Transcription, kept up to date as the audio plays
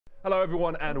Hello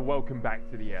everyone and welcome back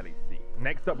to the LEC.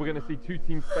 Next up we're going to see two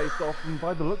teams face off and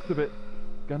by the looks of it,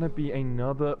 gonna be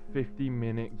another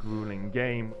 50-minute grueling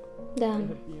game. Damn.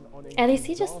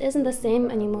 LEC just isn't the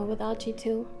same anymore without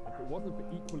G2.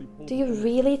 Do you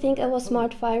really think it was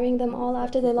smart firing them all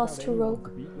after they lost to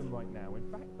Rogue?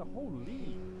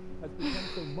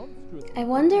 I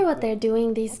wonder what they're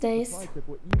doing these days.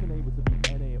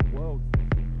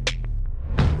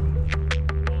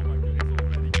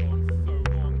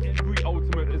 Every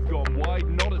ultimate has gone wide,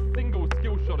 not a single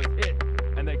skill shot is hit,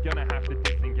 and they're gonna have to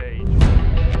disengage.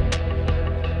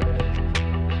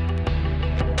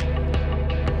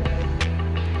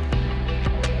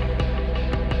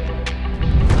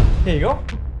 Here you go.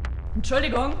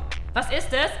 Entschuldigung, was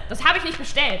ist es? Das habe ich nicht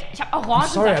bestellt. Ich habe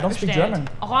Orangensaft bestellt.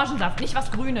 Orangensaft, nicht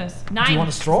was Grünes. Nein,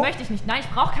 das möchte ich nicht. Nein, ich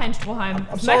brauche keinen Strohhalm.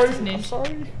 Das möchte ich nicht.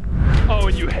 Oh,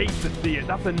 and you hate to see it.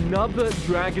 That's another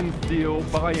Dragon steal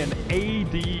by an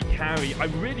AD carry. I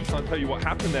really can't tell you what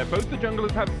happened there. Both the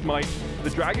junglers have smite. The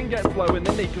Dragon gets low and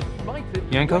then they just smite it.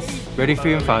 Jankos, ready for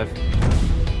you in 5.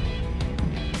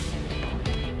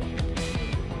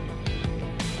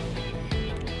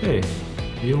 Hey,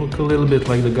 you look a little bit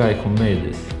like the guy who made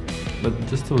this, but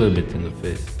just a little bit in the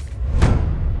face.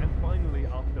 And finally,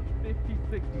 after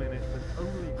 56 minutes, and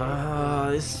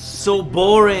only It's so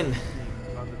boring.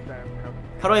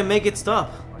 How do I make it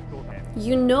stop?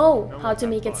 You know how to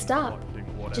make it stop.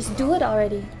 Just do it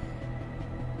already.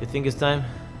 You think it's time?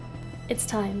 It's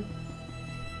time.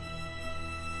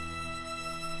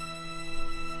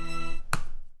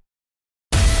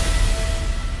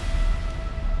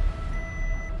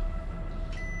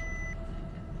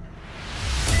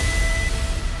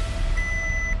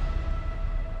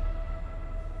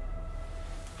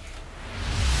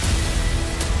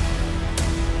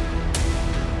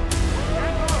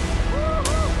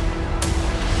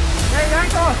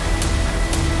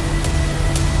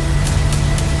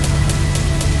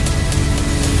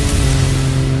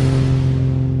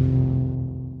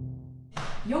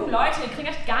 Junge Leute, ihr kriegt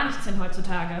echt gar nichts hin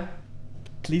heutzutage.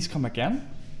 Please come again?